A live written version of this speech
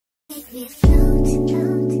What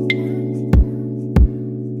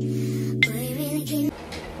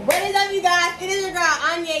is up, you guys? It is your girl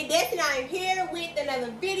Anya Destiny. I'm here with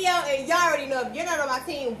another video, and y'all already know if you're not on my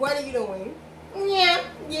team, what are you doing? Yeah,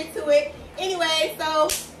 get to it. Anyway, so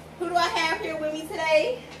who do I have here with me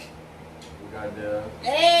today? We got the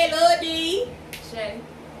Hey, Lil D. Shay.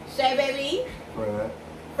 Shay, baby.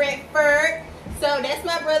 Fred. Fred. So that's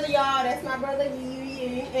my brother, y'all. That's my brother, you.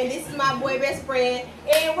 And this is my boy best friend.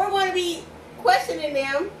 And we're going to be questioning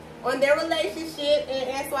them on their relationship, and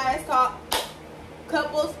that's why it's called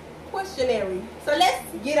Couples Questionnaire. So let's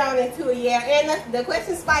get on into it, yeah. And the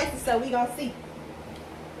question's spicy, so we gonna see.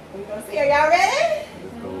 We gonna see. Are y'all ready?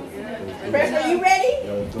 Let's go. Fred, are you ready?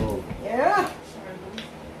 Yeah, let's go. Yeah.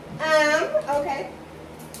 Okay.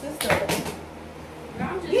 Let's go.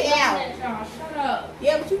 I'm just Get out. at y'all. Shut up.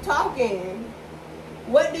 Yeah, but you talking.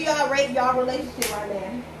 What do y'all rate y'all relationship right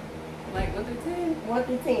now? Like 1 through 10? 1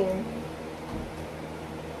 through 10.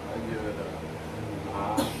 I give it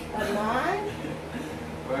A 9?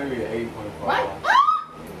 maybe an 8.5. What?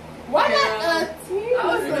 Why not a 10? I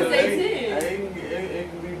was gonna say 10. It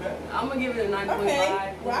can be better. I'm gonna give it a 9.5.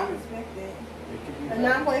 Okay. Well, I respect it. It can be A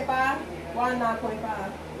better. 9.5? Why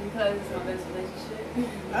 9.5? Because it's my best relationship.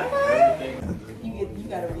 Okay. Everything. You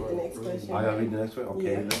gotta read the next question. I gotta read the next one?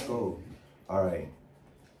 Okay, Yeah. let's go. All right.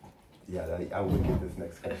 Yeah, I would get this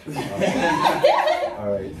next question.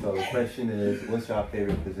 All right, so the question is, what's your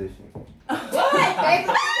favorite position? What?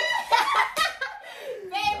 Favorite?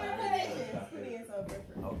 Favorite position?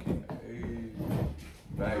 Okay.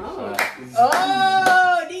 Back Oh. shot.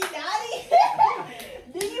 Oh, D Dottie.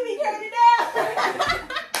 Do you be turning it down?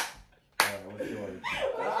 All right, what's yours?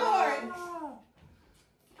 What's yours?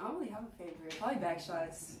 I don't really have a favorite. Probably back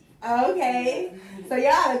shots. Okay. So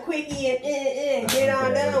y'all a quickie and get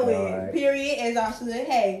on done with. Alright. Period, as y'all should.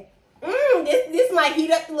 Hey, this might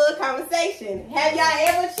heat up the little conversation. Have y'all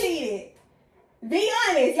ever cheated? Be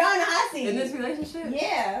honest. Y'all in the hot seat. In this relationship?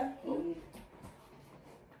 Yeah.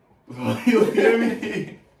 You hear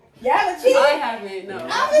me? Y'all ever cheated? I haven't, no.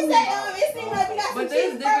 I would say, it seems like we got some But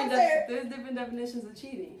there's cheating there. there's different definitions of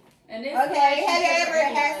cheating. And this Okay, have you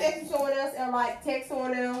ever had sex with someone else or like text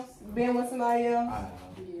someone else, been with somebody else?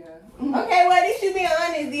 Yeah. Okay, well, at least you being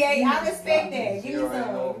honest, DA. I respect that. Give me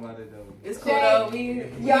some. It's cool though. Y'all,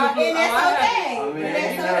 and that's okay. I mean, And I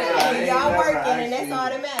that's okay. ain't Y'all never working, and that's actually- all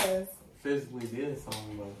that matters. Physically did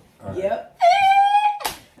something, but All right. Yep.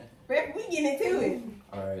 We getting into it.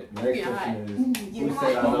 All right, the next Yeah, question is, You who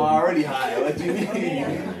said I I'm love you? already high. What you mean?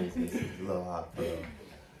 It's a little hot, bro.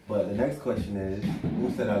 But the next question is,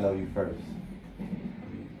 who said I love you first?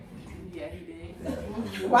 Yeah, he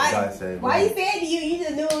did. Why? Guy said, Why you said to you? You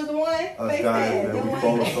just knew it was the one. Us Face guys, that, man, the we one.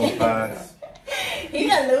 fall so fast. He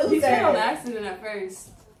a loser. He said on accident at first,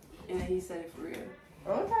 and then he said it for real.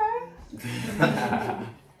 Okay.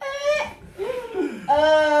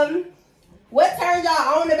 What turns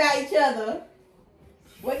y'all on about each other?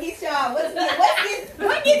 What gets y'all?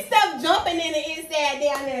 What gets stuff jumping in the inside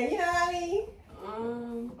down there? You know what I mean?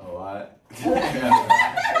 A lot.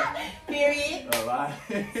 Period. A lot.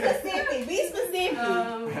 Specific. Be specific.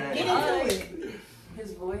 Get into it.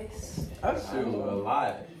 His voice. Shoot, a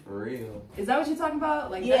lot. For real. Is that what you're talking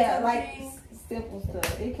about? Like Yeah, that like type of thing? simple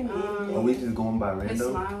stuff. It can be. Are we just going by His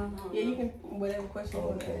random? smile. Yeah, you can whatever question you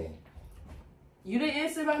want. Okay. You didn't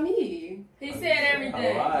answer by me. He said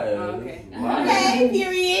everything. A lot. Okay. A lot. Okay.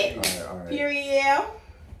 Period. All right. Period. Yeah.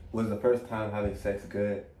 Was the first time having sex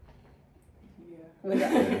good?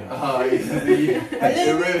 Yeah. Oh, you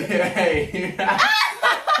really, hey. He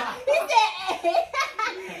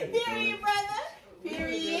said, period, brother.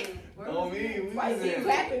 Period. On me, we Why was is he in.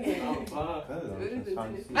 clapping? I'm fine. Cause I'm just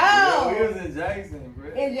trying to see. Oh. Yeah, we was in Jackson, bro.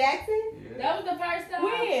 In Jackson? Yeah. That was the first time.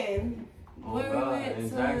 When? Oh, When we God, went in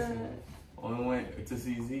to- Jackson. When we went to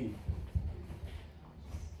CZ.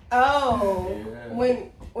 Oh. Yeah.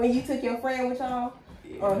 When you took your friend with y'all?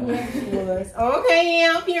 Or whoever she was. Okay,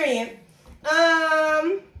 yeah, period.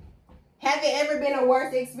 Have it ever been a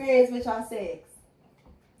worse experience with y'all sex?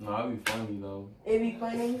 No, it'd be funny though. It'd be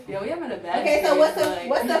funny. Yeah, we having a bad Okay, so what's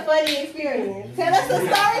experience, the funny experience? Tell us the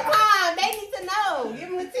story time. They need to know. Give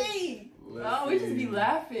them the tea. Oh, we just be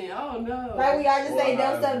laughing. Oh no. Like we all just say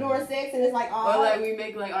Well, dumb stuff during sex and it's like, oh. Or like we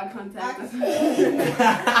make like eye contact. or something.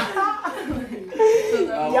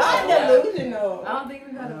 Y'all delusional. I don't think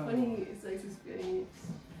we got a funny sex experience.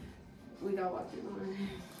 We got walked in on.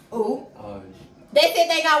 Ooh. Oh, They said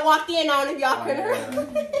they got walked in on if y'all couldn't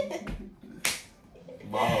heard.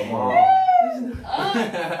 mom.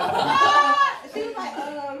 She was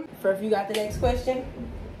like, Furf, you got the next question?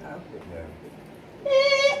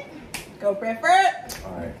 Yeah. Go, Furf.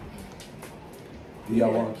 All right. Do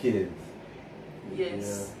y'all want kids?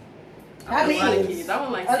 Yes. How I want a lot of many? kids. I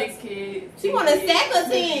want like 6 kids. She want to stack a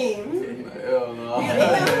team. Hell no.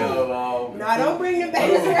 Hell no. No, don't bring them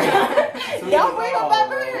babies around. Don't bring them back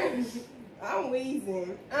around. I'm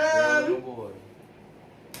wheezing. Boy.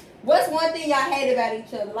 What's one thing y'all hate about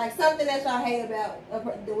each other? Like something that y'all hate about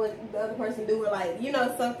what the other person doing, like, you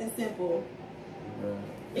know, something simple.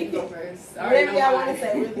 You go first. Whatever y'all want to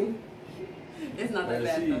say, really. It's not that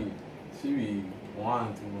bad though. She be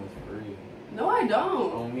whining too much for real. No, I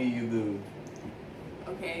don't. On me, you do.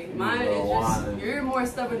 Okay, You mine little is just, whining. you're more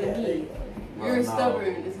stubborn than me. You're No.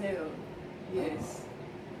 stubborn as hell. Yes.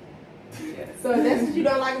 Yeah. So that's what you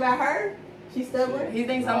don't like about her? She's stubborn? He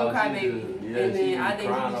thinks I'm a crybaby, Yeah, and she then be I think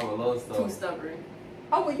crying he's over little stuff. too stubborn.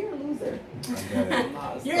 Oh, well, you're a loser. I got it. I'm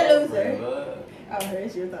not You're a stubborn, loser. but- Oh,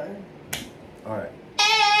 it's your turn. All right.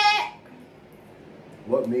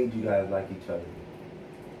 What made you guys like each other?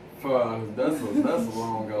 Fuck, that's a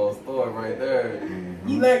long ago story right there.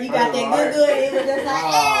 You learned, you got that good, and it was just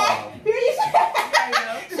like, period.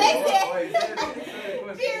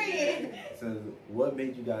 Period. So, what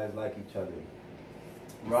made you guys like each other?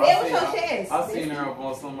 Bro, Say it with your chest. I seen her up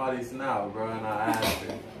on somebody's snap, bro, and I asked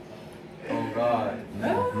her. Oh God.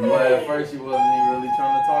 But at first she wasn't even really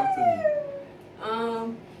trying to talk to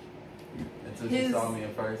me. Until she saw me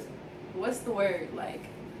in person. What's the word? Like,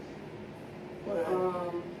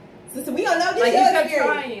 So we don't know this. like you your kept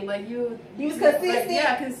experience. trying, like you was consistent? Like,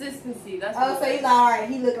 yeah, consistency. That's Oh, so he's like, all right,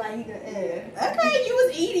 he looked like he could. Okay, you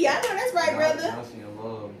was Edie. I know that's right, brother. Now she in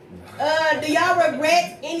love. Do y'all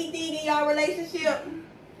regret anything in y'all relationship?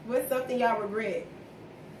 What's something y'all regret?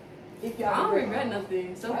 If y'all I don't regret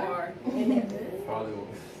nothing so far. Probably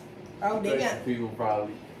was. Oh, they got. Texting people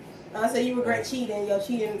probably. Oh, so you regret cheating? Your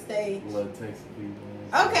cheating stage. Love texting people.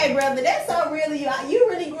 Okay, brother, that's so really you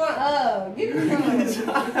really growing up. You growing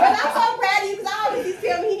up. But I'm so proud of you because I always just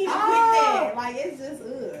tell me he needs to quit that. Like it's just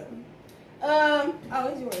oh,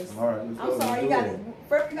 it's yours. All right. Let's I'm go. sorry, you Let's got do to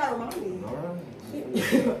first you gotta remind me. it. All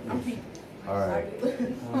right. I'm peeping. All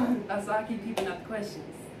right. That's why I keep peeping at the questions.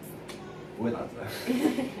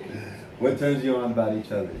 What turns you on about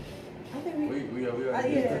each other? I think We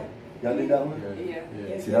already did that. Y'all did that one?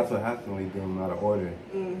 Yeah. See, that's what happens when we do them out of order.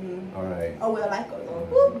 Mm-hmm. All right. Oh well, like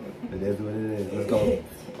It is what it is. Let's go.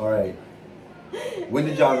 All right. When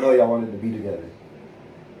did y'all know y'all wanted to be together?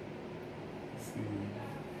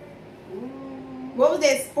 what was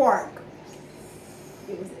that spark?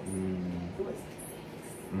 It was this.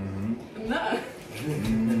 Mm-hmm. No.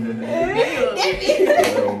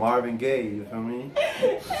 Little Marvin Gaye, you feel me?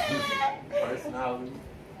 Personality.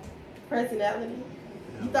 Personality.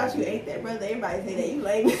 You thought you ate that, brother. Everybody say that. You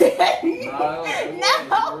lame. No.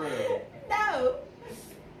 No.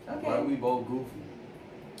 Why Okay. we both goofy?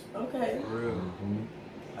 Okay. For real.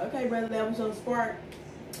 Okay, brother. That was your spark.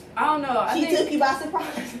 I don't know. I She think took you by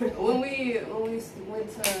surprise. when we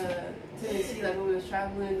went to Tennessee, like when we was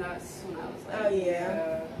traveling, that's when I was like, Oh,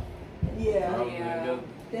 yeah. Yeah. Yeah.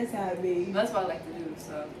 That's how it be. That's what I like to do.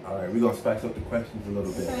 So All right, we're going to spice up the questions a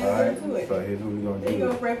little bit, Okay, all right? let's do it. So here's what we're going to There you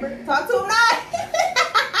do. go, Prepper. Talk to him now.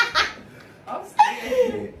 I'm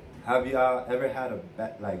scared. Okay, have y'all ever had a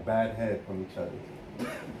bad head from each other?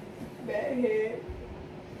 Bad head.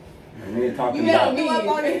 We ain't talking You about ever threw up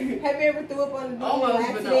on it? Have you ever threw up on the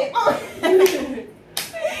Almost, but no. accident?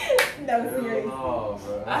 No, Hell serious. no,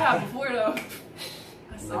 bro. I have before though.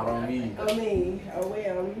 I suck Not on at me. Oh me. Oh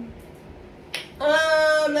well.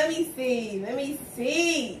 Let me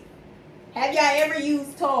see. Have y'all ever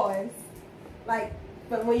used toys? Like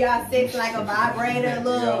but when y'all sex like a vibrator, a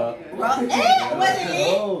little wasn't it?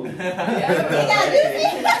 Oh. You gotta do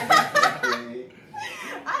it.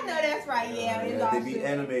 I know that's right, yeah. It's all They be true.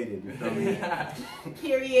 animated, you feel me?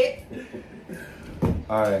 Period.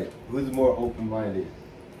 All right, who's more open-minded?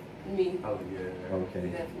 Me. Oh yeah. Okay,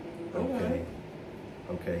 Definitely.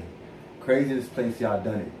 okay. Craziest place y'all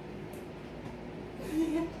done it?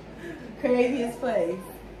 Craziest place.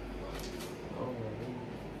 Oh,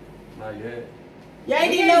 not yet. Y'all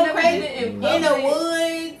ain't We did ain't no never crazy did it in the public.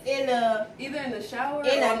 woods, in the Either in the shower In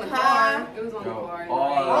or a on the car. car. It was on the Yo, car.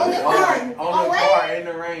 On the car. On the Oh, car in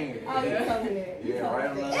the rain. oh, you told me that. You Yeah, told right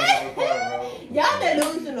on me the that. car, bro. Y'all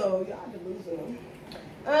delusional.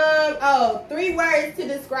 3 words to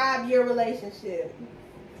describe your relationship.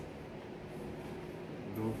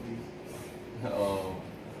 Goofy. Oh.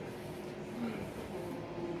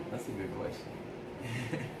 That's a good question.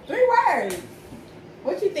 3 words.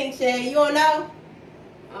 What you think, Shay? You don't know?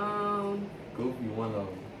 Goofy, one of them.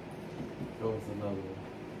 Go with another one.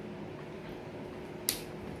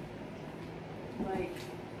 Like,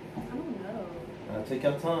 I don't know. Take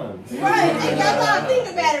your time. Right. Take your time. Think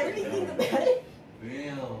about it. Really think about it. We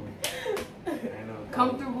Damn.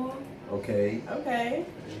 Comfortable. Okay. Okay.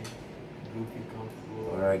 Goofy, comfortable.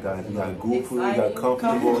 All right, guys. We got goofy, we got Exciting.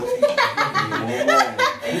 comfortable.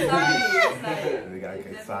 Exciting. We got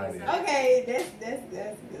excited. Okay, that's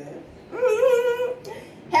good.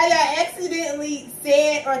 Have y'all accidentally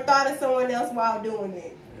said or thought of someone else while doing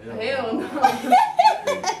it? Hell no.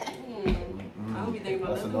 I don't be thinking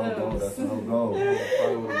about That's a nothing no-go. else. That's a no-go.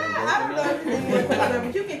 Probably would I don't know have if been it's broken up.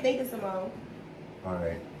 but you can think of some more. All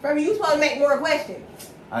right. From you supposed to make more questions.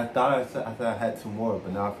 I thought I had two more,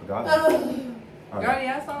 but now I forgot. Uh, All You right. already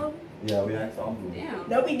asked all of them? Yeah, we asked all of them. Damn.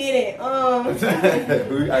 no, we didn't.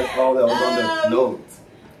 We asked all that was on the notes.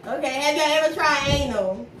 Okay, have y'all ever tried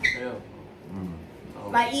anal? Hell.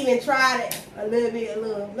 Like even tried it a little bit,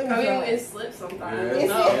 Let me I mean, try. it slips sometimes. It's-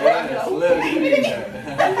 No. Yeah, No. literally.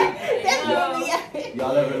 That's No. really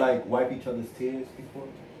Y'all ever like wipe each other's tears before?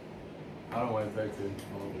 I don't want to take to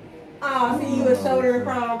Oh, see you a shoulder and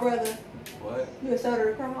crown, brother. What? You a shoulder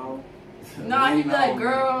and crown? Nah, he be like,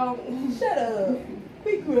 girl. Shut up.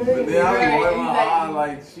 Be But good. then I be Right, wiping my eye exactly.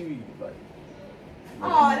 like she be like.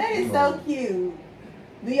 Oh, that is so cute.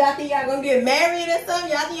 Do y'all think y'all gonna get married or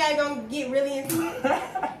something? Y'all think y'all gonna get really into it?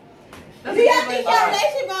 That's Do y'all what think I'm your like.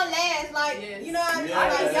 relationship gonna last? Like, Yes. you know what I mean? Yeah,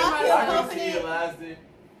 Like, y'all I feel I can see it confident? lasting,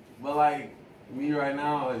 but like me right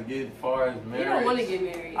now, as get far as marriage. You don't want to get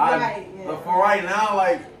married. Right, yeah. But for right now,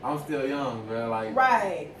 like I'm still young, bro. Like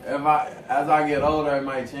Right. as I get older, it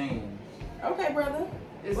might change. Okay, brother.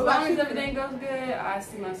 As What long about as you? everything goes good, I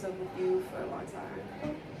see myself with you for a long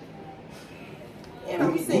time. And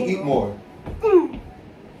I'm Who single. eat more? Mm.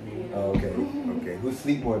 Oh, okay. Okay. Who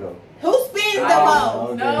sleep more though? Who spends the Oh,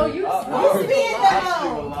 most? no, you I Who sleep spends a the lot. I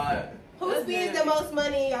sleep a most? lot. Who That's spends good. the most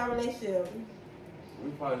money in your relationship? We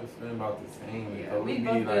probably spend about the same. Yeah, so we be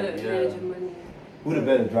both good at like, managing money. Who the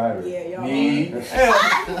better driver? Yeah, y'all. Me? Hell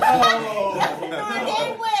Oh. That's knowing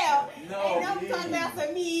damn well. No, Ain't no me. talking about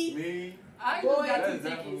some me. Me? I Boy, just got that's two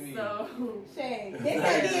definitely tickets, me. so. Shame. This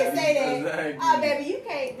guy did say that. Exactly. Oh, baby, you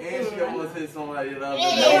can't. And she almost hit somebody the other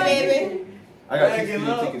Yeah, day. baby. I got two Backing speeding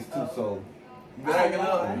up. tickets too, so. Backing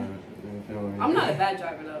up. I'm not a bad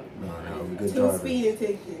driver, though. No, I'm a good Two driver. speeding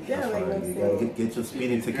tickets. That That's don't make right. no You gotta sense. get your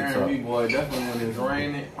speeding tickets Scaring up. me, boy. Definitely when it's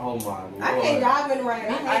raining. Oh my lord. I can't drive in the rain. I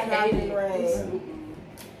hate driving in the rain.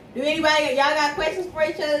 Do anybody, y'all got questions for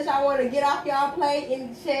each other? Y'all want to get off y'all plate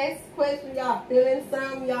in the chest? Questions? Y'all feeling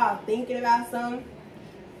something? Y'all thinking about something?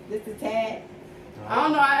 Just a tad. I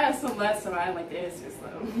don't know, I asked some last time, I didn't like the answers,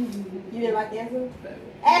 so. You didn't like the answer?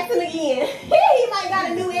 Ask him again. He might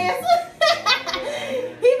got a new answer.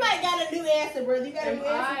 He might got a new answer, brother. You got a new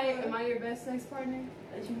answer? Am I your best sex partner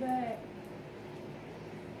that you've had?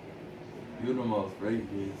 You're the most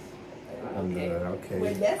freakiest. Okay. Okay.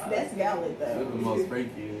 Well, that's valid You're the though. most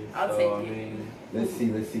freakiest. I'll so, take I it. mean, Let's see.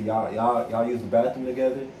 Y'all use the bathroom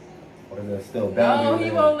together, or is there still No, boundary? he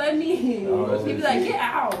there? won't let me. Oh, He be like, get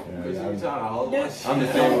out. Yeah, cause yeah, you trying to hold my shit. I'm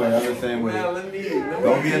the same way. I'm the same way. Man, let me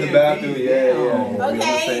Don't be in the get bathroom. beat Yeah, down. yeah. We on the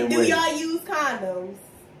Okay, same do way. y'all use condoms?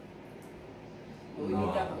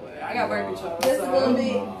 Well, I got birth control. Just a little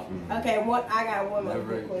So. bit. Okay, I got one more Never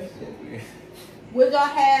quick question. again. Would y'all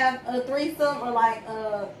have a threesome or like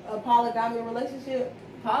a polygamy relationship?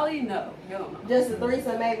 Poly, no. Hell no. Just a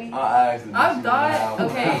threesome, maybe? I asked I've thought,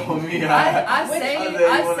 okay, I say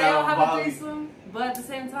I'll have a poly. threesome, but at the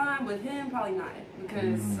same time, with him, probably not.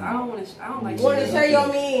 Because I don't like Want to shit. show your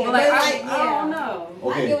man? But like, but I don't know.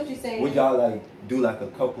 Okay. I get what you're saying. Would y'all like do like a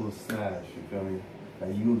couple smash? You feel me?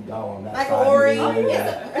 Like y'all on that Like an side. Ori? yeah,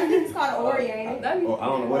 Yeah. I think it's called an Ori, ain't it? That'd be Oh, I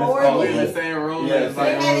don't know what Or it's Oh, called. we in the same room. Yeah, it's They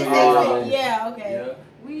like, had it Oh, sexual. Yeah, okay. yeah.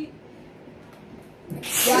 we.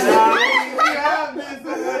 Y'all Nah, done- we have this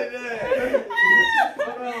something like that.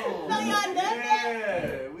 Hold on. So y'all done that?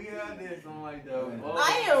 Yeah, we have this something like that. Oh,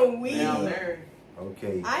 I am weak. down there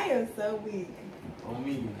Okay. I am so weak. on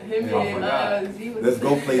me. Him Yeah, I and Z was. Let's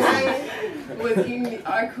go places. Was eating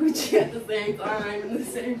our coochie at the same time in the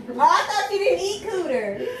same room. Oh, I thought you didn't eat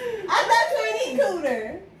cooter. I thought you didn't eat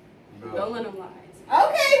cooter. Bro. Don't let him lie.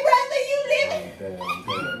 Okay, brother, you live.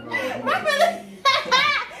 Damn. My brother,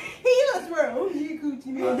 he was wrong. He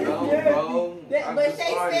coochie I know, bro. That- I but just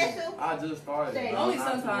Shay started. special? I just started. Shay. Only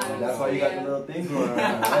sometimes. That's why you got the Yeah. little thing going on.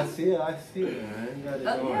 I see it, man. You got it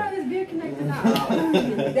going. Yeah, his beard connected now.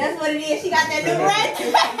 That's what it is. She got that new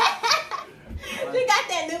ring. She got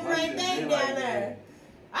that new ring thing down there.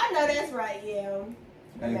 I know that's right, yeah.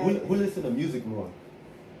 Hey, who listen to music more?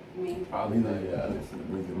 Me. Probably not, I yeah. listen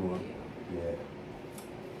to music more. Yeah.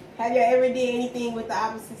 Have you ever did anything with the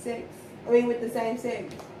opposite sex? I mean, with the same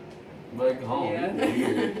sex? Back home. Yeah.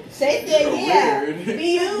 Weird. Shay said, yeah. Weird.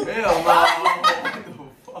 Be you? Hell no. What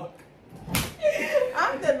the fuck?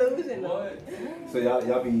 I'm delusional. What? So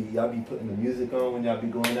y'all be putting the music on when y'all be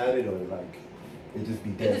going at it, or like it just be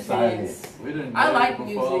dead silent? I like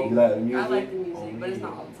music. You like the music? I like the music, but it's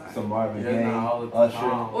not all the time. Some Marvin Gaye, Usher,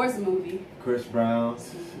 or it's a movie. Chris Brown.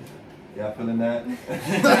 Y'all feeling that?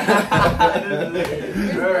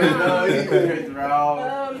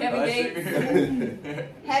 Kevin Gates.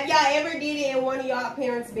 Have y'all ever did it in one of y'all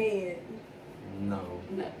parents' bed? No,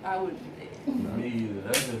 I wouldn't do that. me either.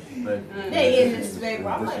 That's disrespectful. That is disrespectful.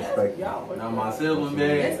 I'm like, that's y'all. Now my sibling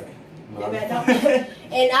bed.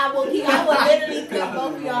 And I will literally cut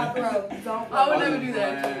both of y'all throats. I would never do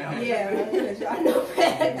that. Yeah, I know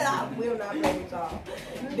that. I will not play with y'all.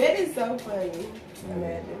 That is so funny.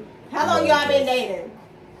 Imagine. How long y'all been dating?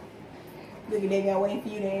 Look at that guy waiting for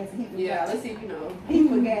you to answer. Yeah, let's see if you know. He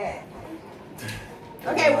forgot.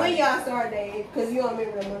 Okay, when y'all start dating? Because you don't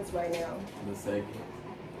remember the months right now. The second.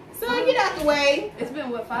 Son, get out the way. It's been,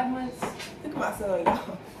 what, 5 months? Look at my son,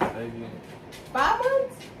 y'all. Second. 5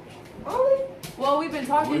 months? Only? Well, we've been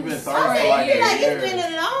talking. We've been for talking I like feel like a year. it's been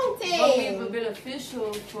a long But time. we've been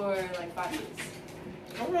official for like 5 months.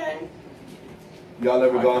 Okay. Y'all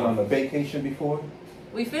ever gone on a vacation before?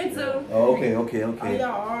 We fit to. Oh, okay. Oh, y'all We were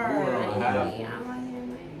are. on half.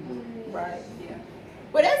 Right. Yeah.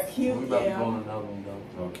 But that's cute, We about to go yeah. on another one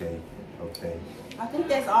though. Okay. I think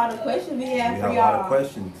that's all the questions we We have have for a lot of y'all.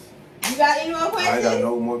 questions. You got any more questions? I got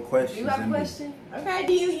no more questions. You have a in me. question? Okay,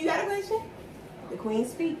 do you got a question? The queen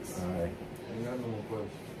speaks. All right. I got no more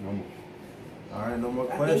questions. No more. All right, no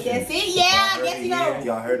more I questions. think that's it. Yeah, I guess you know.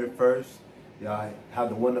 Y'all heard it first. Y'all have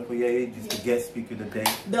the wonderful age. Just the guest speaker today.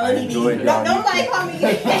 Don't enjoyed y'all. nobody call me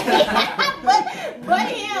but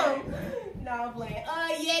him. No, I'm playing.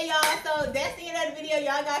 Yeah, y'all. So that's the end of the video.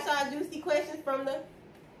 Y'all got y'all juicy questions from the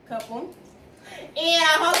couple. And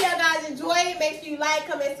I hope y'all guys enjoy it. Make sure you like,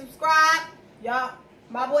 comment, subscribe. Y'all,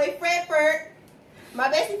 my boy Fredford, my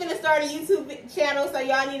bestie finna start a YouTube channel, so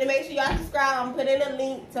y'all need to make sure y'all subscribe. I'm putting a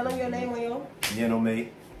link. Tell them your name on your. You know,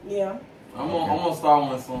 mate. Yeah. I'm gonna start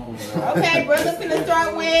one soon. Bro. Okay, brother finna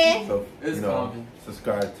start with. So, It's coming.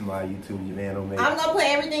 subscribe to my YouTube, you know, mate. I'm gonna put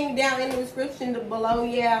everything down in the description below,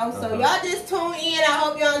 yeah. So Uh-huh. y'all just tune in. I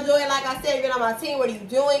hope y'all enjoy it. Like I said, if you're on my team, what are you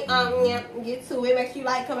doing? Yeah, get to it. Make sure you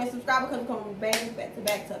like, comment, subscribe, because I'm coming back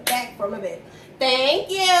to back from a bed. Thank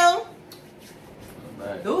you.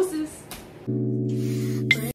 Bye. Deuces.